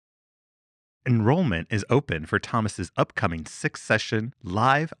Enrollment is open for Thomas's upcoming 6-session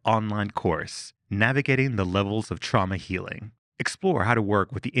live online course, Navigating the Levels of Trauma Healing. Explore how to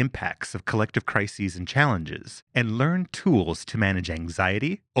work with the impacts of collective crises and challenges, and learn tools to manage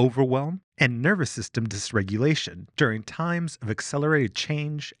anxiety, overwhelm, and nervous system dysregulation during times of accelerated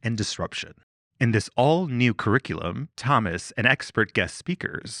change and disruption. In this all-new curriculum, Thomas and expert guest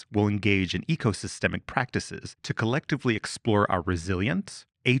speakers will engage in ecosystemic practices to collectively explore our resilience,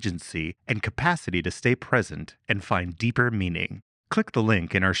 agency, and capacity to stay present and find deeper meaning. Click the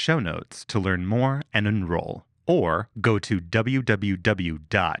link in our show notes to learn more and enroll, or go to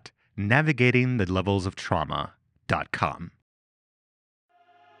www.navigatingthelevelsoftrauma.com.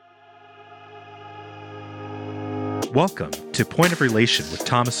 Welcome to Point of Relation with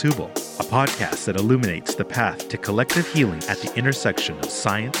Thomas Hübl, a podcast that illuminates the path to collective healing at the intersection of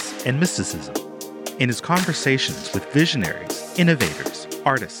science and mysticism. In his conversations with visionaries, innovators,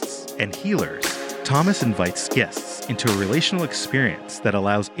 artists, and healers, Thomas invites guests into a relational experience that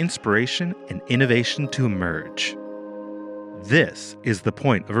allows inspiration and innovation to emerge. This is the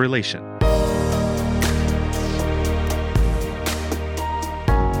Point of Relation.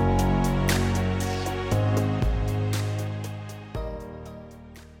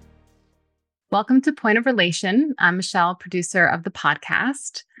 Welcome to Point of Relation. I'm Michelle, producer of the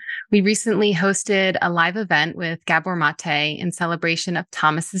podcast. We recently hosted a live event with Gabor Mate in celebration of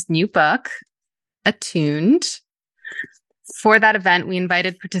Thomas's new book, Attuned. For that event, we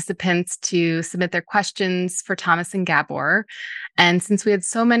invited participants to submit their questions for Thomas and Gabor. And since we had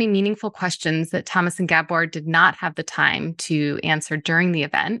so many meaningful questions that Thomas and Gabor did not have the time to answer during the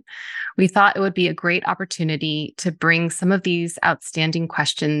event, we thought it would be a great opportunity to bring some of these outstanding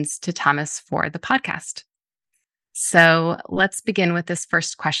questions to Thomas for the podcast. So let's begin with this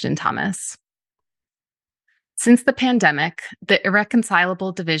first question, Thomas. Since the pandemic, the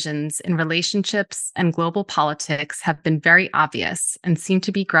irreconcilable divisions in relationships and global politics have been very obvious and seem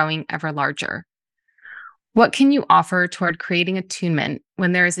to be growing ever larger. What can you offer toward creating attunement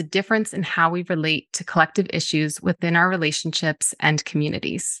when there is a difference in how we relate to collective issues within our relationships and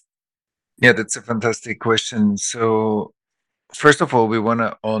communities? Yeah, that's a fantastic question. So, first of all, we want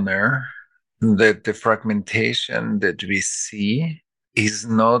to honor that the fragmentation that we see is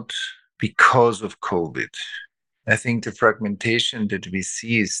not because of COVID. I think the fragmentation that we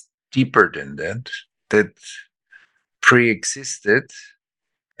see is deeper than that pre-existed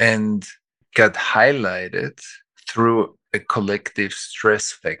and got highlighted through a collective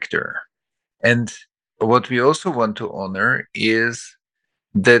stress factor. And what we also want to honor is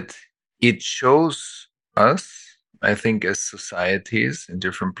that it shows us, I think, as societies in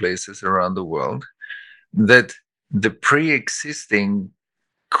different places around the world, that the pre-existing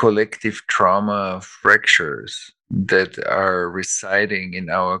collective trauma fractures that are residing in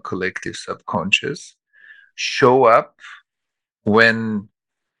our collective subconscious show up when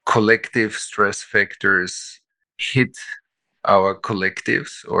collective stress factors hit our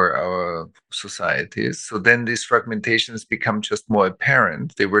collectives or our societies. So then these fragmentations become just more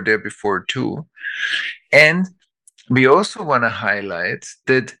apparent. They were there before too. And we also want to highlight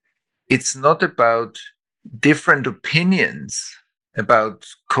that it's not about different opinions about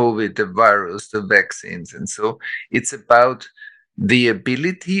COVID, the virus, the vaccines. And so it's about the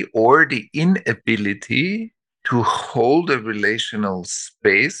ability or the inability to hold a relational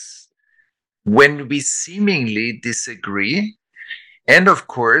space when we seemingly disagree. And of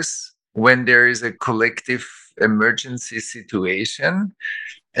course, when there is a collective emergency situation,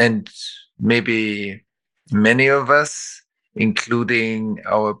 and maybe many of us, including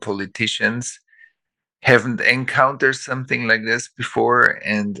our politicians, haven't encountered something like this before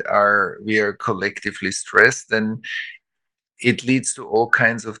and we are collectively stressed, then it leads to all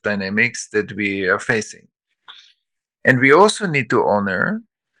kinds of dynamics that we are facing. And we also need to honor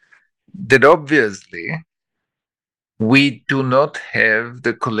that obviously we do not have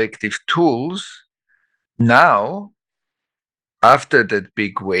the collective tools now, after that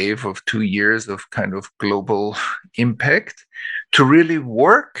big wave of 2 years of kind of global impact, to really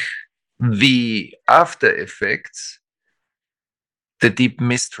work the after effects, the deep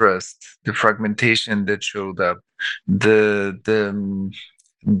mistrust, the fragmentation that showed up, the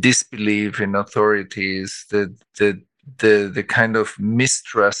disbelief in authorities, the kind of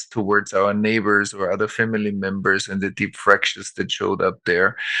mistrust towards our neighbors or other family members, and the deep fractures that showed up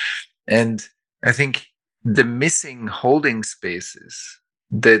there. And I think the missing holding spaces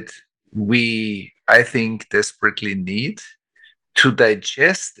that we, I think, desperately need to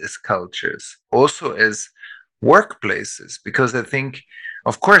digest as cultures, also as workplaces, because I think,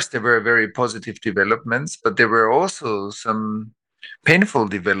 of course, there were very positive developments, but there were also some painful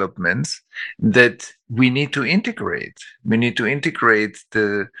developments that we need to integrate. We need to integrate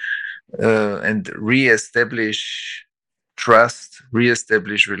and reestablish trust,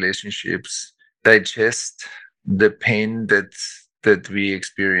 reestablish relationships, digest the pain that we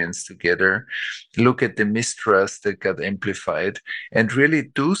experience together, look at the mistrust that got amplified, and really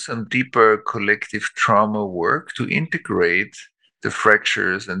do some deeper collective trauma work to integrate the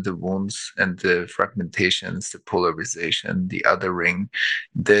fractures and the wounds and the fragmentations, the polarization, the othering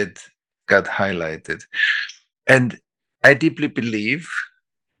that got highlighted. And I deeply believe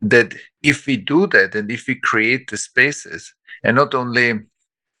that if we do that and if we create the spaces, and not only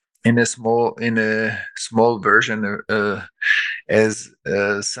in a small version as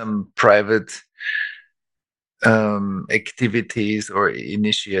some private activities or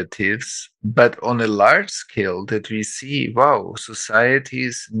initiatives, but on a large scale, that we see, wow,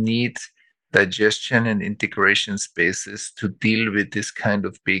 societies need digestion and integration spaces to deal with this kind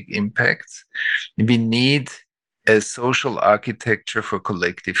of big impacts. We need a social architecture for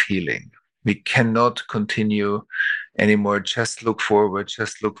collective healing. We cannot continue anymore. Just look forward,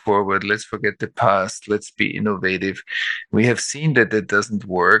 just look forward. Let's forget the past. Let's be innovative. We have seen that it doesn't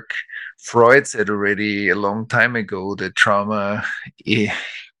work. Freud said already a long time ago that trauma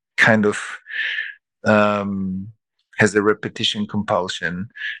kind of has a repetition compulsion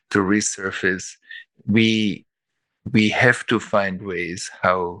to resurface. We have to find ways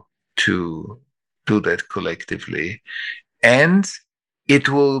how to do that collectively. And it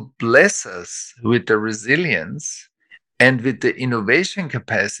will bless us with the resilience and with the innovation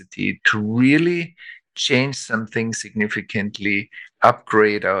capacity to really change something significantly,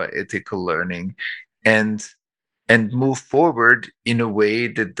 upgrade our ethical learning, and move forward in a way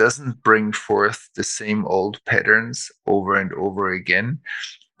that doesn't bring forth the same old patterns over and over again,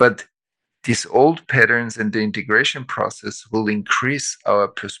 but these old patterns and the integration process will increase our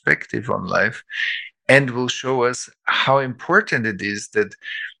perspective on life and will show us how important it is that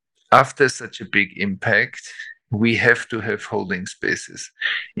after such a big impact, we have to have holding spaces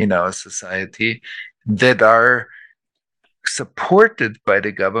in our society that are supported by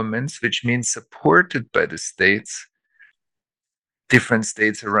the governments, which means supported by the states, different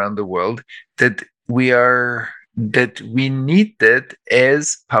states around the world, that we need that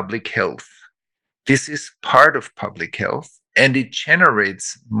as public health. This is part of public health, and it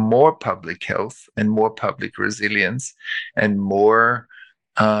generates more public health and more public resilience and more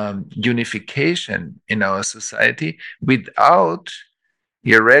unification in our society without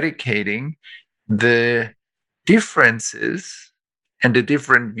eradicating the differences and the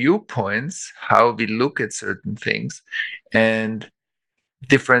different viewpoints, how we look at certain things, and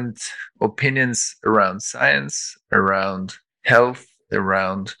different opinions around science, around health,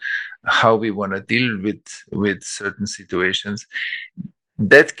 around how we want to deal with certain situations.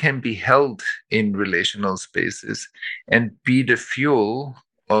 That can be held in relational spaces and be the fuel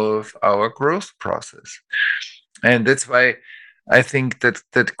of our growth process. And that's why I think that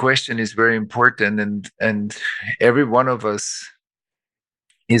that question is very important, and every one of us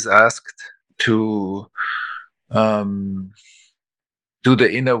is asked to do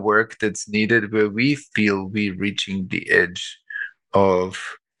the inner work that's needed, where we feel we're reaching the edge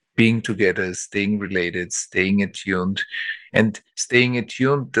of being together, staying related, staying attuned. And staying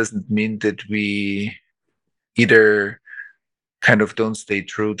attuned doesn't mean that we either kind of don't stay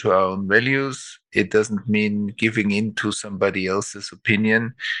true to our own values. It doesn't mean giving in to somebody else's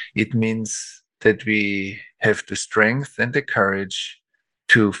opinion. It means that we have the strength and the courage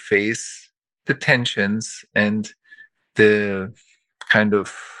to face the tensions and the kind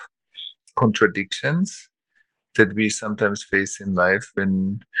of contradictions that we sometimes face in life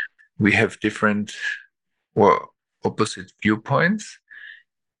when we have different or opposite viewpoints,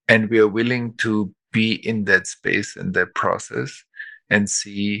 and we are willing to be in that space and that process and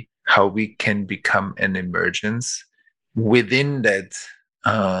see how we can become an emergence within that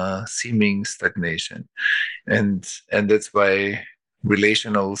seeming stagnation. And that's why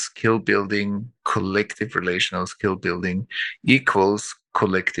relational skill building, collective relational skill building equals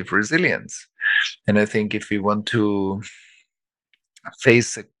collective resilience. And I think if we want to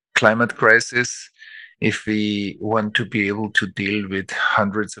face a climate crisis, if we want to be able to deal with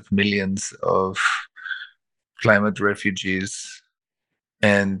hundreds of millions of climate refugees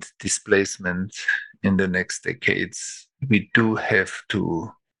and displacement in the next decades, we do have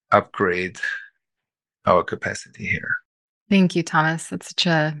to upgrade our capacity here. Thank you, Thomas. That's such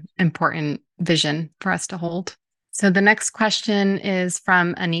an important vision for us to hold. So the next question is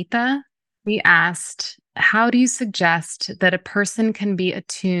from Anita. We asked, how do you suggest that a person can be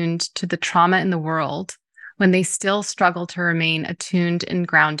attuned to the trauma in the world when they still struggle to remain attuned and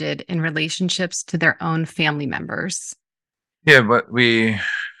grounded in relationships to their own family members? Yeah, but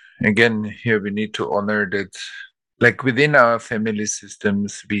again, here we need to honor that, like within our family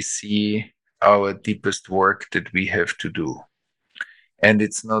systems, we see our deepest work that we have to do. And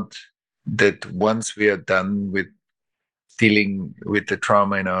it's not that once we are done with dealing with the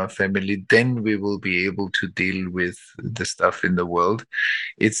trauma in our family, then we will be able to deal with the stuff in the world.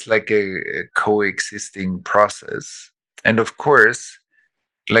 It's like a coexisting process. And of course,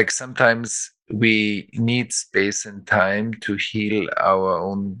 like sometimes we need space and time to heal our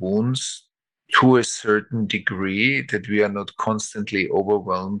own wounds to a certain degree, that we are not constantly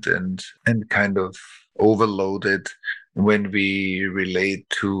overwhelmed and kind of overloaded when we relate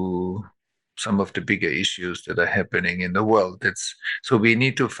to some of the bigger issues that are happening in the world. So we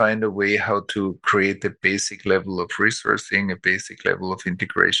need to find a way how to create a basic level of resourcing, a basic level of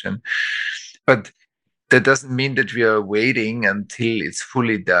integration. But that doesn't mean that we are waiting until it's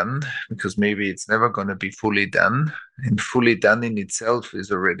fully done, because maybe it's never going to be fully done. And fully done in itself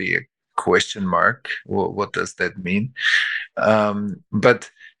is already a question mark. What does that mean? But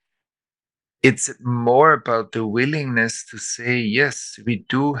it's more about the willingness to say, yes, we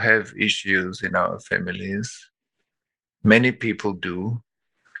do have issues in our families. Many people do.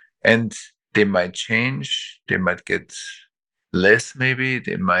 And they might change. They might get less, maybe.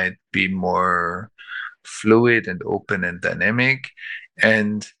 They might be more fluid and open and dynamic.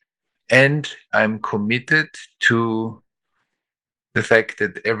 And I'm committed to the fact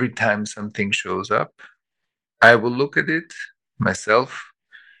that every time something shows up, I will look at it myself.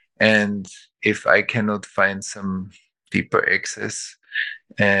 And if I cannot find some deeper access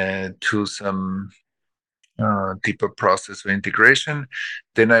to some deeper process of integration,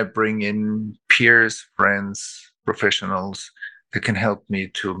 then I bring in peers, friends, professionals that can help me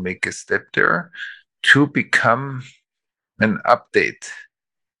to make a step there, to become an update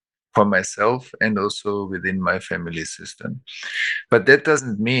for myself and also within my family system. But that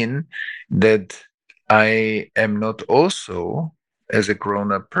doesn't mean that I am not also, as a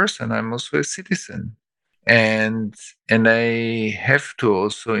grown-up person, I'm also a citizen. And I have to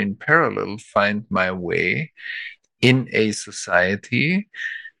also in parallel find my way in a society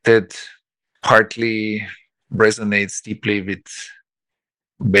that partly resonates deeply with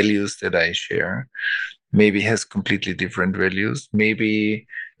values that I share, maybe has completely different values, maybe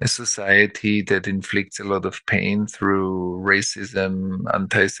a society that inflicts a lot of pain through racism,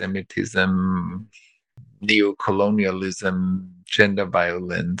 anti-Semitism, neo-colonialism, gender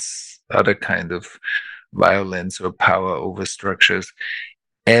violence, other kind of violence or power over structures.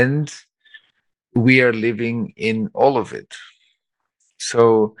 And we are living in all of it.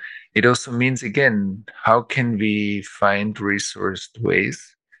 So it also means, again, how can we find resourced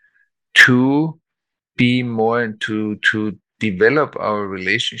ways to be more, to develop our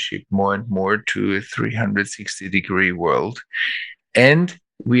relationship more and more to a 360-degree world. And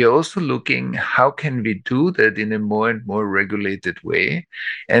we are also looking, how can we do that in a more and more regulated way?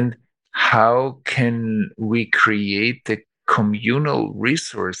 And how can we create the communal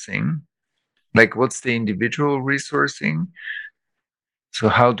resourcing? Like, what's the individual resourcing? So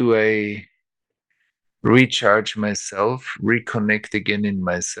how do I recharge myself, reconnect again in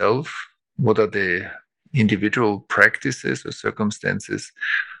myself? What are the individual practices or circumstances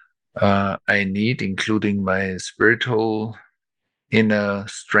I need, including my spiritual inner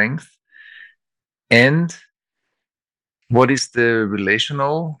strength? And what is the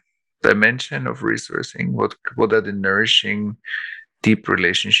relational dimension of resourcing? What are the nourishing, deep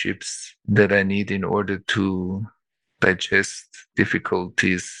relationships that I need in order to digest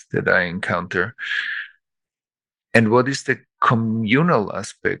difficulties that I encounter? And what is the communal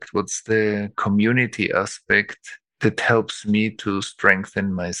aspect? What's the community aspect that helps me to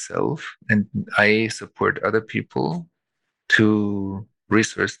strengthen myself? And I support other people to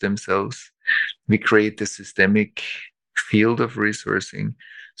resource themselves. We create a systemic field of resourcing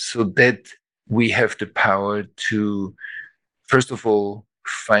so that we have the power to, first of all,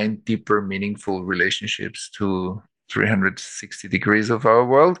 find deeper, meaningful relationships to 360 degrees of our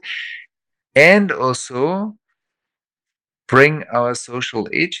world, and also bring our social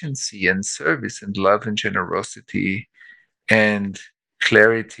agency and service and love and generosity and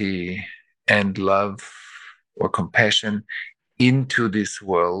clarity and love or compassion into this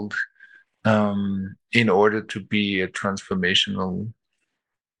world, in order to be a transformational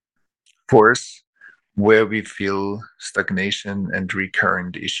force where we feel stagnation and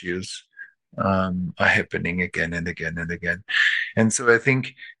recurrent issues are happening again and again and again. And so I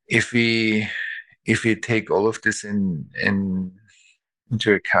think if we take all of this into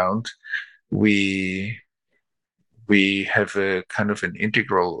account, we we have a kind of an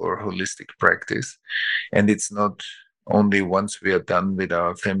integral or holistic practice. And it's not only once we are done with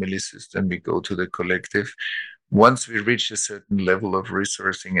our family system, we go to the collective. Once we reach a certain level of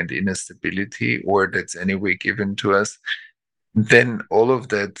resourcing and inner stability, or that's anyway given to us, then all of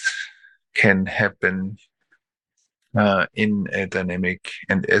that can happen in a dynamic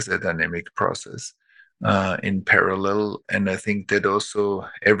and as a dynamic process in parallel. And I think that also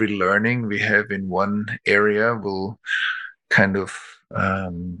every learning we have in one area will kind of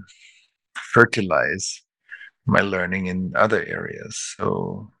fertilize my learning in other areas.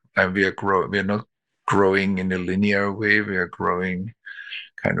 So we are not growing in a linear way. We are growing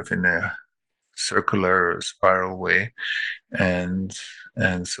kind of in a circular spiral way, and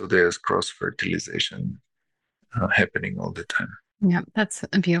so there's cross fertilization happening all the time. Yeah, that's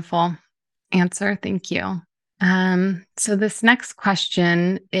a beautiful answer. Thank you. So this next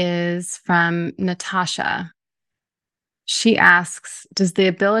question is from Natasha. She asks, does the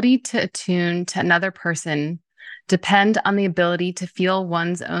ability to attune to another person depend on the ability to feel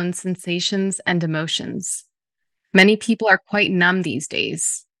one's own sensations and emotions? Many people are quite numb these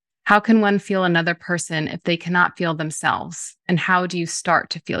days. How can one feel another person if they cannot feel themselves? And how do you start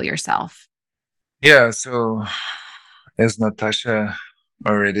to feel yourself? Yeah, so as Natasha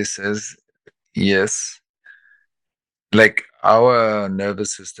already says, yes, like our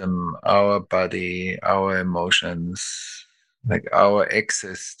nervous system, our body, our emotions, like our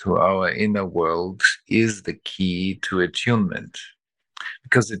access to our inner world is the key to attunement.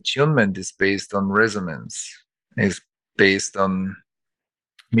 Because attunement is based on resonance, is based on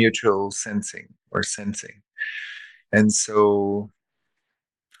mutual sensing or sensing. And so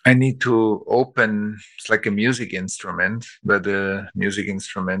I need to open, it's like a music instrument, but the music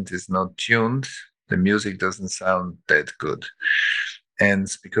instrument is not tuned. The music doesn't sound that good. And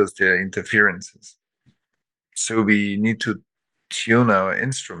it's because there are interferences. So we need to tune our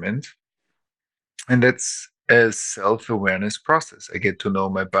instrument. And that's a self-awareness process. I get to know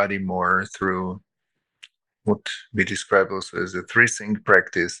my body more through what we describe also as a three-sync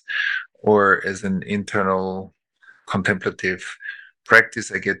practice or as an internal contemplative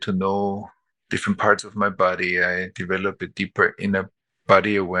practice. I get to know different parts of my body. I develop a deeper inner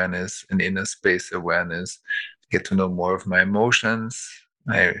body awareness and inner space awareness. I get to know more of my emotions.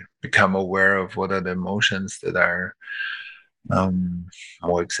 I become aware of what are the emotions that are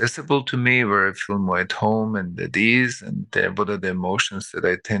more accessible to me, where I feel more at home and at ease, and what are the emotions that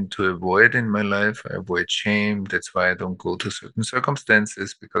I tend to avoid in my life. I avoid shame. That's why I don't go to certain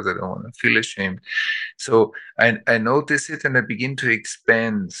circumstances, because I don't want to feel ashamed. So I notice it and I begin to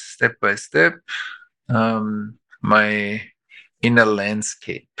expand step by step my inner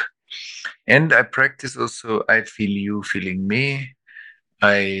landscape. And I practice also, I feel you feeling me.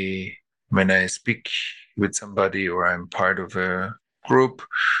 When I speak with somebody or I'm part of a group,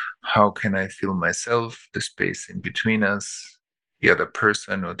 how can I feel myself, the space in between us, the other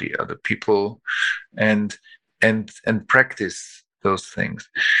person or the other people, and practice those things.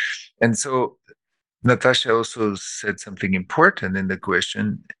 And so Natasha also said something important in the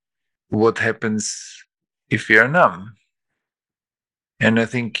question, what happens if we are numb? And I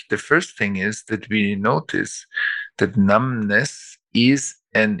think the first thing is that we notice that numbness is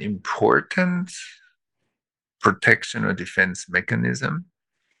an important protection or defense mechanism.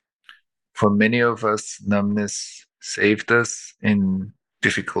 For many of us, numbness saved us in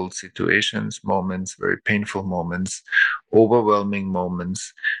difficult situations, moments, very painful moments, overwhelming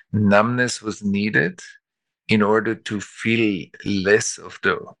moments. Numbness was needed in order to feel less of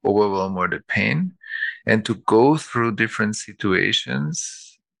the overwhelm or the pain and to go through different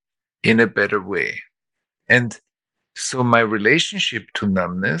situations in a better way. And so my relationship to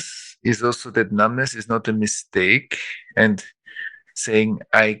numbness is also that numbness is not a mistake and saying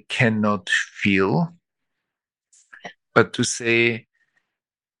I cannot feel, but to say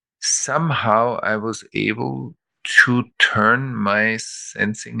somehow I was able to turn my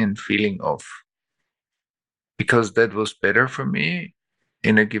sensing and feeling off because that was better for me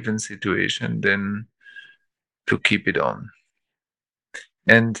in a given situation than to keep it on.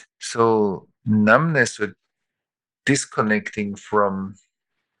 And so numbness or disconnecting from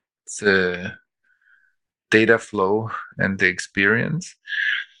the data flow and the experience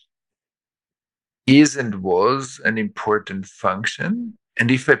is and was an important function.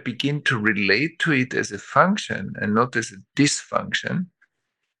 And if I begin to relate to it as a function and not as a dysfunction,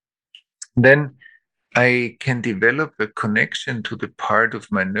 then I can develop a connection to the part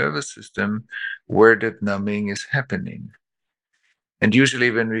of my nervous system where that numbing is happening. And usually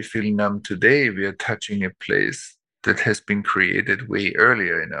when we feel numb today, we are touching a place that has been created way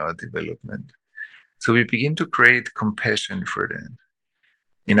earlier in our development. So we begin to create compassion for that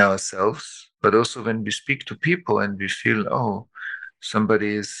in ourselves, but also when we speak to people and we feel, oh,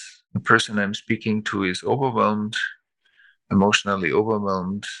 the person I'm speaking to is overwhelmed, emotionally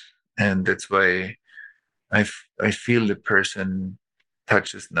overwhelmed, and that's why I feel the person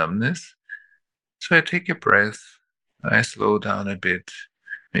touches numbness. So I take a breath, I slow down a bit,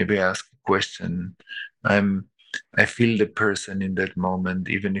 maybe ask a question. I feel the person in that moment,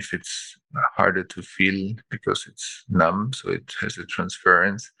 even if it's harder to feel because it's numb, so it has a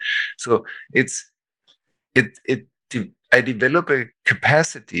transference. So I develop a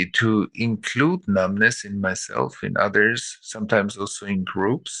capacity to include numbness in myself, in others, sometimes also in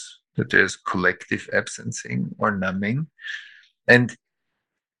groups, that there's collective absencing or numbing. And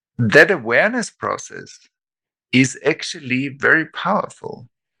that awareness process is actually very powerful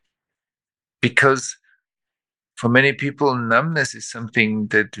because for many people, numbness is something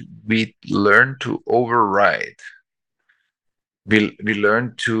that we learn to override. We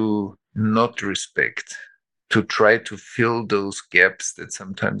learn to not respect, to try to fill those gaps that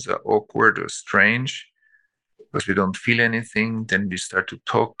sometimes are awkward or strange because we don't feel anything. Then we start to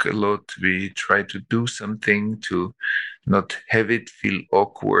talk a lot. We try to do something to not have it feel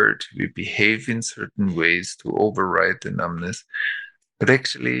awkward. We behave in certain ways to override the numbness. But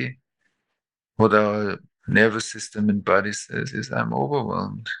actually, what our nervous system and body says is, I'm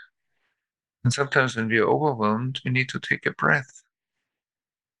overwhelmed. And sometimes when we are overwhelmed, we need to take a breath.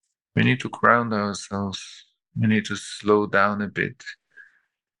 We need to ground ourselves. We need to slow down a bit.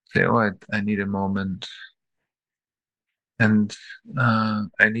 Say, oh, I need a moment. And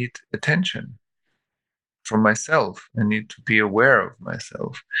I need attention from myself. I need to be aware of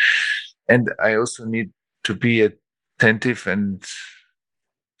myself. And I also need to be attentive and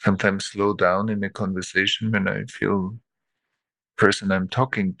sometimes slow down in a conversation when I feel the person I'm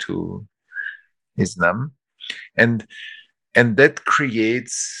talking to is numb. And that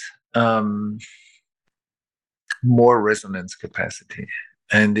creates more resonance capacity.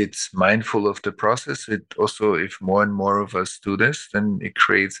 And it's mindful of the process. It also, if more and more of us do this, then it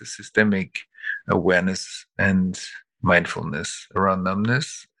creates a systemic awareness and mindfulness around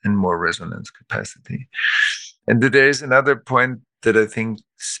numbness and more resonance capacity. And there is another point that I think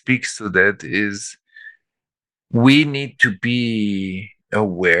speaks to that is we need to be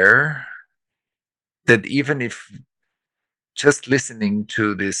aware that even if just listening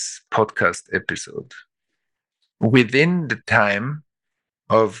to this podcast episode, within the time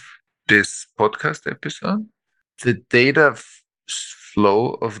of this podcast episode, the data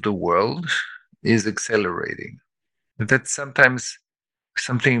flow of the world is accelerating. That's sometimes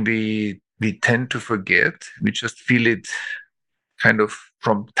something we tend to forget. We just feel it kind of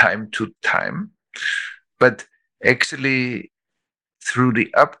from time to time. But actually, through the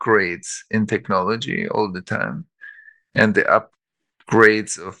upgrades in technology all the time and the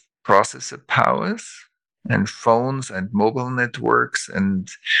upgrades of processor powers and phones and mobile networks and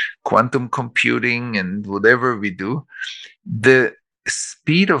quantum computing and whatever we do, the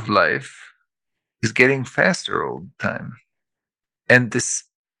speed of life is getting faster all the time. And the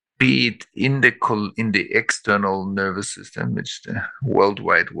speed in the external nervous system, which is the World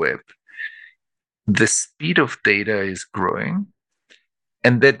Wide Web, the speed of data is growing.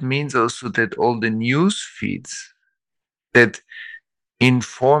 And that means also that all the news feeds that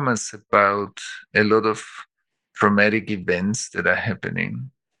inform us about a lot of traumatic events that are happening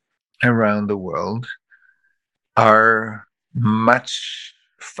around the world are much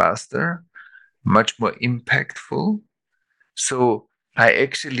faster, much more impactful. So I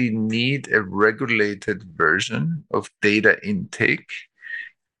actually need a regulated version of data intake.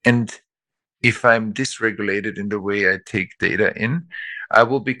 And if I'm dysregulated in the way I take data in, I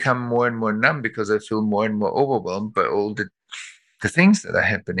will become more and more numb because I feel more and more overwhelmed by all the things that are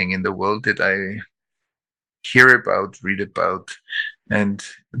happening in the world that I hear about, read about, and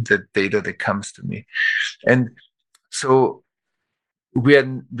the data that comes to me. And so we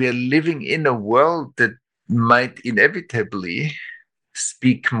are living in a world that might inevitably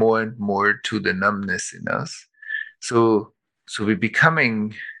speak more and more to the numbness in us. So we're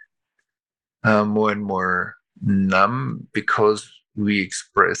becoming more and more numb because we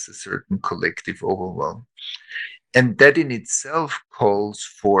express a certain collective overwhelm. And that in itself calls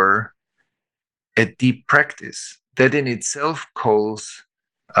for a deep practice. That in itself calls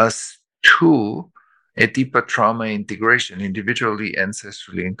us to a deeper trauma integration, individually,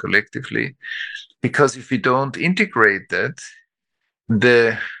 ancestrally, and collectively. Because if we don't integrate that,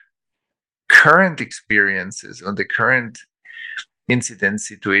 the current experiences or the current incidents,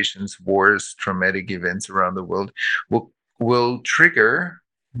 situations, wars, traumatic events around the world will trigger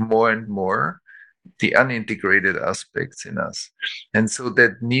more and more the unintegrated aspects in us. And so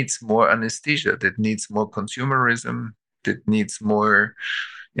that needs more anesthesia, that needs more consumerism, that needs more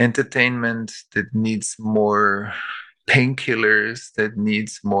entertainment, that needs more painkillers, that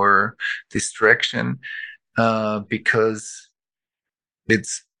needs more distraction, because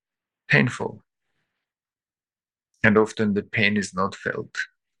it's painful. And often the pain is not felt.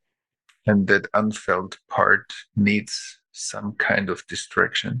 And that unfelt part needs some kind of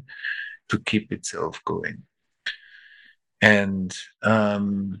distraction to keep itself going. And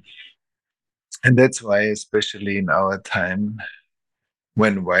that's why, especially in our time,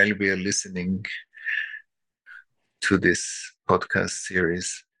 while we are listening to this podcast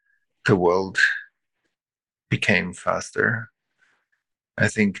series, the world became faster. I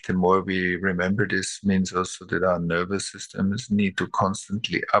think the more we remember this means also that our nervous systems need to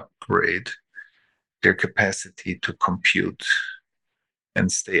constantly upgrade their capacity to compute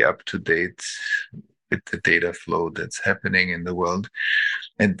and stay up to date with the data flow that's happening in the world.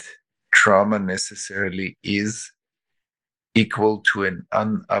 And trauma necessarily is equal to an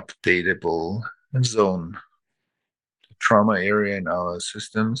unupdatable zone. The trauma area in our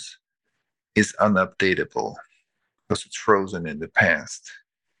systems is unupdatable because it's frozen in the past.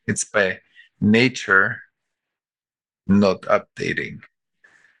 It's by nature not updating.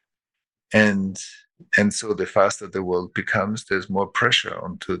 And so the faster the world becomes, there's more pressure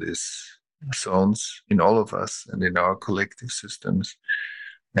onto these zones in all of us and in our collective systems.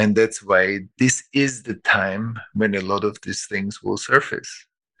 And that's why this is the time when a lot of these things will surface,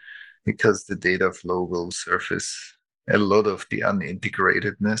 because the data flow will surface a lot of the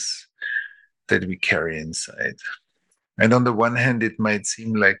unintegratedness that we carry inside. And on the one hand, it might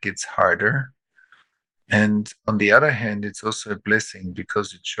seem like it's harder. And on the other hand, it's also a blessing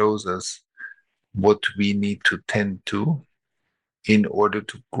because it shows us what we need to tend to in order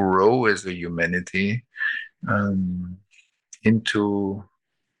to grow as a humanity into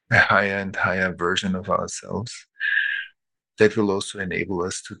a higher and higher version of ourselves that will also enable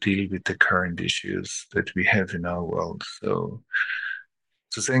us to deal with the current issues that we have in our world. So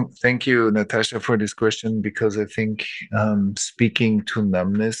thank you, Natasha, for this question, because I think speaking to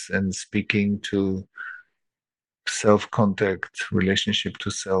numbness and speaking to self-contact, relationship to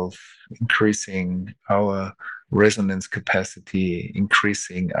self, increasing our resonance capacity,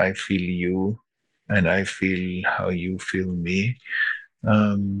 increasing I feel you and I feel how you feel me,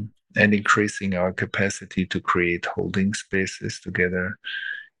 and increasing our capacity to create holding spaces together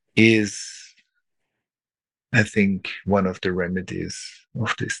is, I think, one of the remedies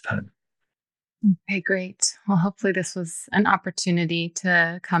of this time. Okay, great. Well, hopefully this was an opportunity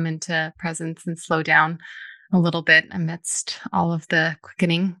to come into presence and slow down a little bit amidst all of the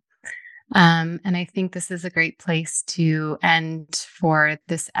quickening. And I think this is a great place to end for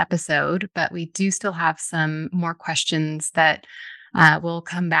this episode, but we do still have some more questions that we'll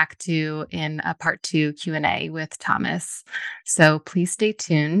come back to in a part 2 Q&A with Thomas. So please stay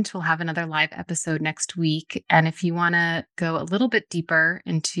tuned. We'll have another live episode next week. And if you want to go a little bit deeper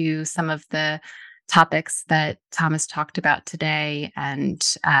into some of the topics that Thomas talked about today and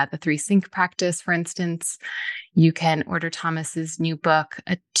the 3 sync practice, for instance, you can order Thomas's new book,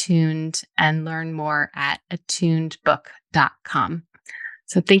 Attuned, and learn more at attunedbook.com.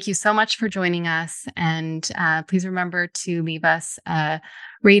 So thank you so much for joining us. And please remember to leave us a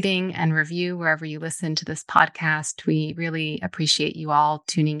rating and review wherever you listen to this podcast. We really appreciate you all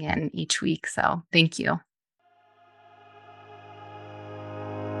tuning in each week. So thank you.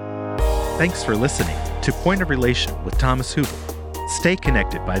 Thanks for listening to Point of Relation with Thomas Hübl. Stay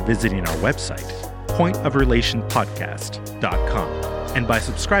connected by visiting our website, pointofrelationpodcast.com, and by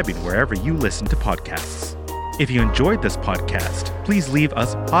subscribing wherever you listen to podcasts. If you enjoyed this podcast, please leave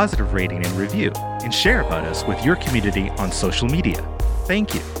us a positive rating and review, and share about us with your community on social media.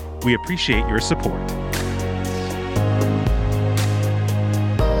 Thank you. We appreciate your support.